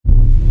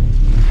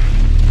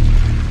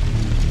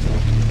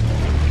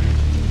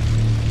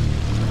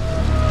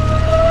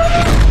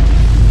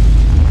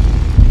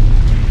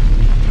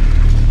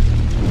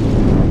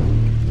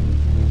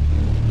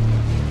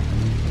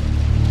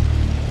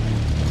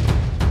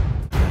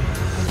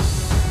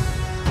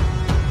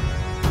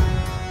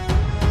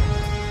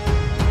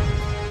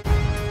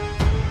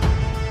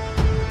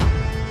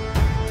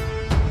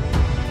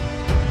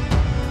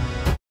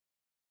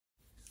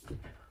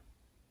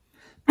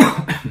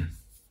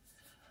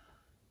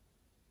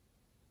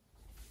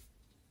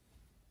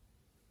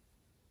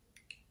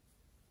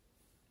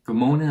Good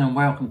morning and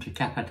welcome to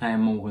Captain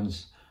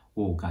Morgan's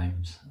War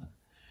Games.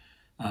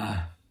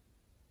 My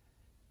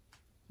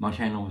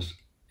channel is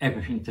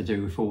everything to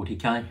do with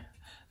 40k,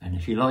 and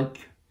if you like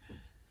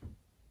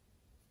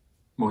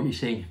what you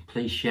see,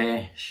 please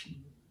share,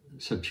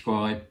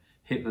 subscribe,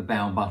 hit the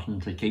bell button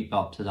to keep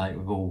up to date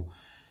with all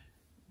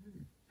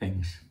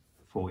things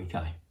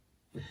 40k.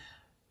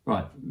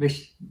 Right,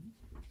 this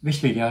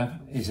video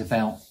is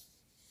about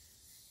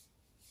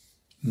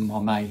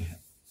my May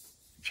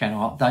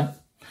channel update.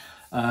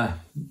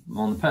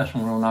 On the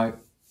personal note,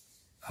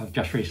 I've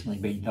just recently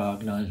been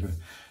diagnosed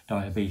with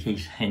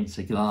diabetes, hence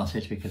the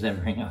glasses, because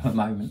everything at the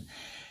moment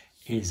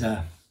is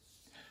a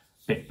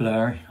bit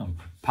blurry. I'm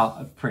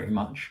pretty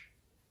much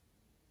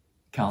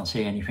can't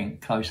see anything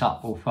close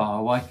up or far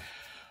away.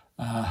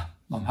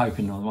 I'm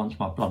hoping that once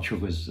my blood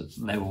sugar's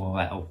level,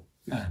 that'll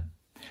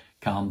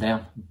calm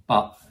down,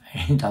 but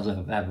it does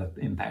have an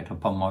impact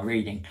upon my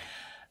reading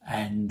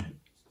and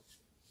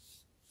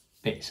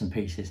bits and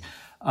pieces.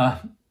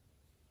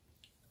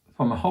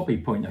 From a hobby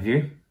point of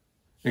view,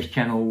 this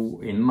channel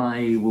in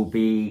May will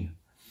be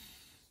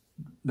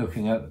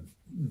looking at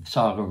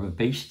Saga of a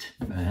Beast.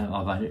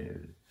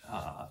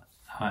 I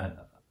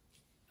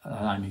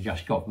only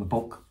just got the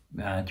book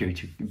due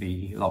to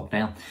the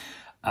lockdown.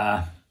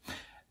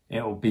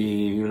 It'll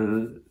be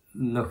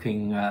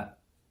looking at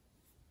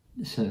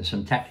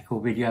some tactical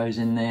videos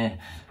in there,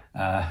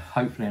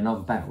 hopefully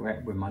another battle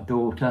rep with my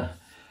daughter.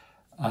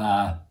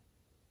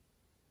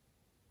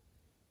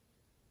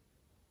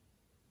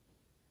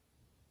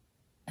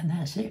 And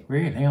that's it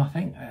really, I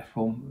think.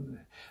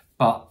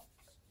 But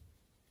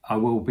I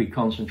will be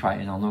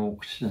concentrating on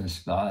orks and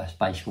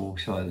space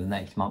wars for the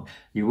next month.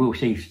 You will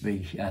see the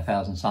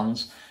Thousand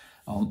Suns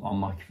on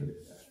my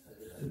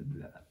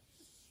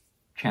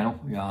channel.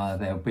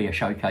 There'll be a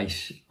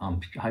showcase. I'm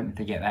hoping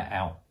to get that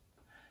out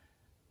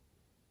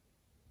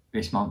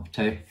this month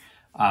too.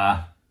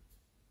 And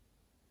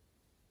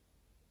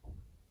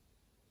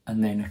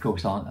then of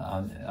course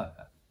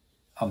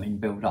I'm in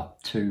build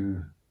up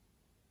to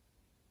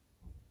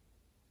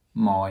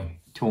my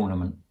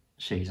tournament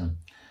season.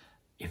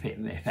 If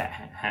that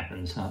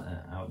happens,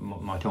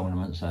 my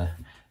tournaments are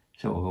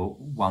sort of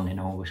one in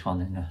August, one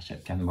in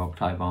September,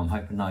 October. I'm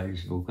hoping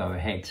those will go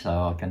ahead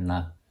so I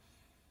can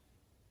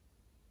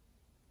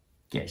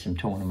get some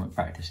tournament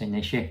practice in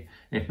this year.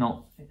 If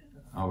not,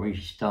 I'll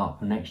restart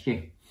for next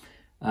year.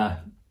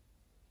 But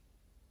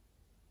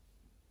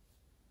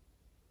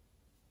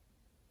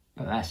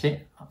that's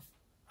it.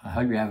 I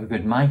hope you have a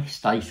good May.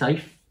 Stay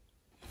safe.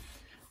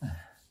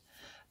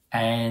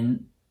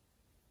 And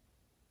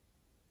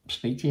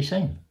speak to you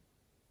soon.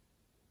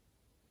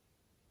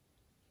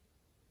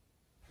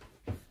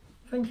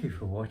 Thank you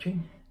for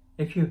watching.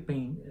 If you've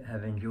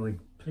have enjoyed,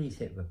 please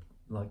hit the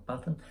like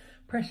button,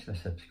 press the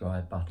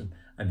subscribe button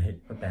and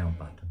hit the bell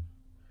button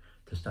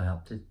to stay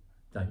up to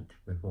date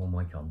with all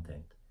my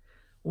content.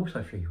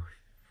 Also feel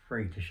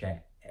free to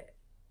share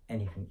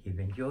anything you've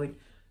enjoyed.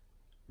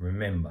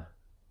 Remember,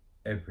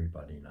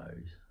 everybody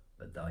knows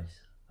the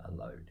dice are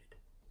loaded.